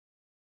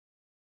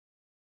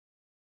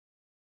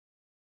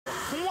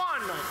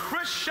1,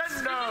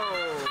 crescendo.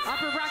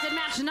 Upper bracket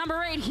match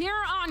number 8 here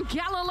on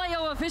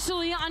Galileo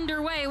officially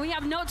underway. We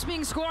have notes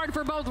being scored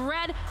for both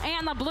red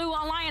and the blue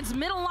alliance.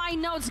 Middle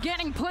line notes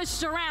getting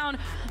pushed around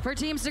for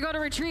teams to go to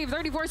retrieve.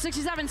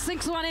 34-67,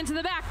 6-1 into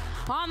the back.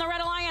 On the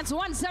red alliance,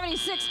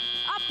 176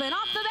 up and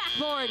off the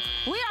backboard.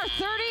 We are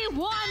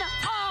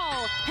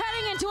 31-all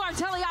heading into our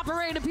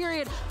teleoperated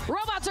period.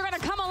 Robots are going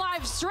to come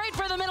alive straight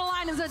for the middle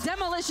line as a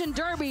demolition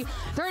derby.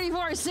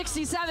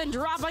 34-67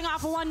 dropping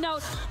off one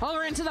note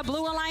over into the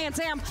blue alliance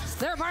amp.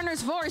 Their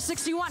partners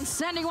 461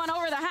 sending one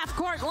over the half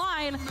court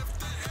line.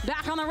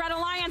 Back on the red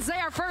alliance, they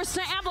are first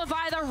to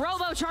amplify. The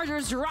Robo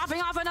Chargers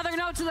dropping off another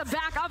note to the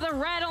back of the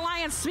red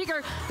alliance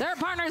speaker. Their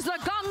partners, the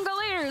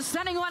Gongoliers,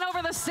 sending one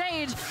over the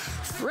stage.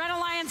 Red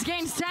alliance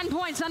gains 10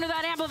 points under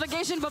that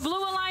amplification, but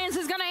blue alliance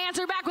is going to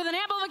answer back with an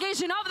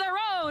amplification of their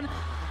own.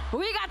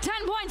 We got 10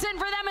 points in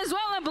for them as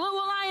well, and blue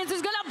alliance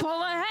is going to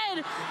pull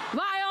ahead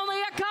by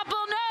only a couple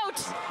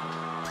notes.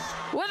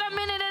 With a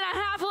minute and a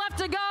half left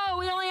to go,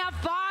 we only have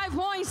 5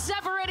 points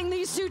separating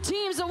these two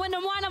teams. The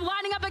Wyndham Windup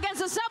lining up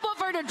against the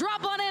subwoofer to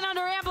drop one in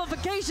under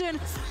amplification.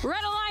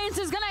 Red alliance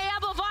is going to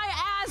amplify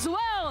as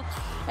well.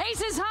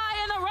 Aces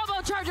high and the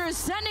Robo Chargers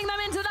sending them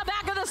into the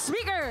back of the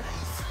speaker.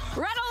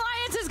 Red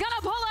alliance is going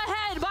to pull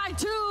ahead by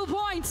 2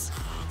 points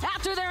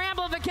after their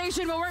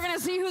amplification, but we're going to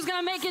see who's going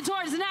to make it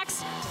towards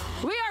next.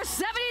 We are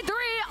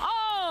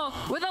 73-all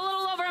with a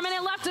little over a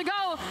minute left to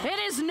go. It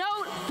is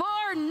note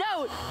for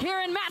note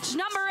here in match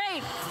number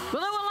 8.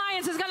 Blue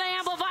alliance is going to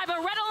amplify, but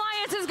red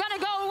alliance is going to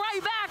go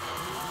right back.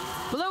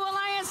 Blue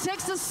alliance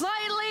takes a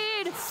slight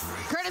lead,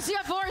 courtesy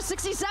of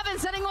 467,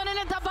 sending one in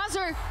at the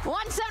buzzer.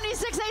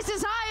 176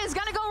 aces high is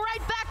going to go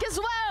right back as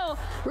well.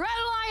 Red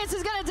alliance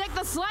is going to take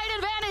the slight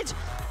advantage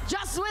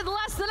just with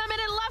less than a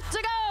minute left to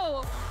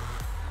go.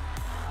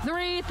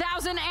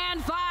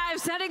 3005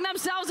 setting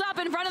themselves up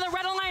in front of the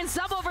red alliance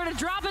subwoofer to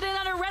drop it in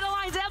under red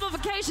alliance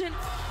amplification.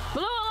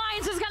 Blue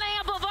alliance is going to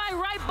amplify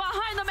right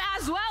behind them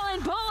as well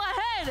and pull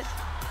ahead.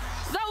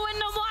 The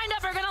Wyndham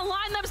Windup are going to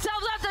line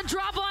themselves up to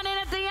drop one in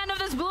at the end of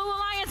this blue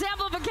alliance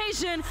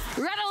amplification.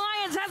 Red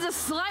alliance has a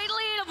slight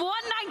lead of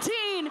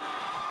 119.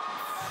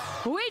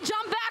 We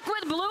jump back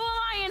with blue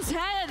alliance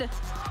head.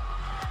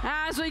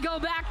 As we go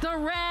back, the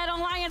red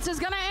alliance is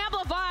going to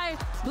amplify.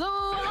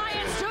 Blue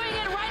alliance doing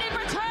it right in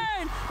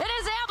return. It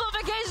is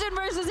amplification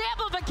versus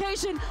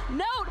amplification,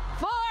 note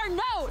for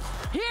note,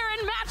 here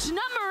in match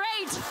number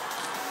 8.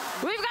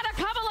 We've got a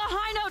couple of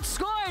high notes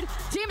scored.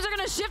 Teams are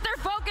going to shift their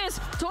focus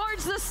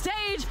towards the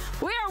stage.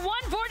 We are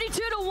 142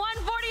 to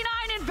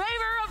 149 in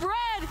favor of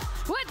red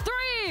with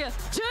 3,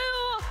 2,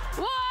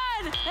 1,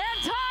 and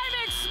time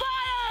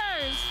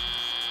expires.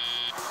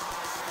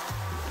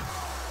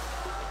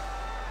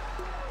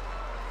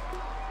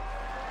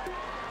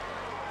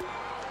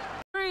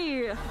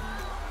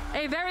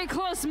 A very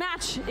close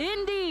match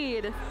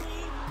indeed.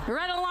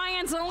 Red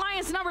alliance,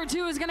 alliance number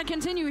 2 is going to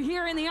continue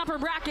here in the upper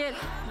bracket.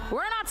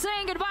 We're not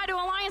saying goodbye to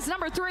alliance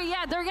number 3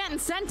 yet. They're getting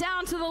sent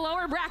down to the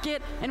lower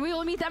bracket, and we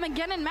will meet them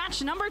again in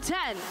match number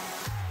 10.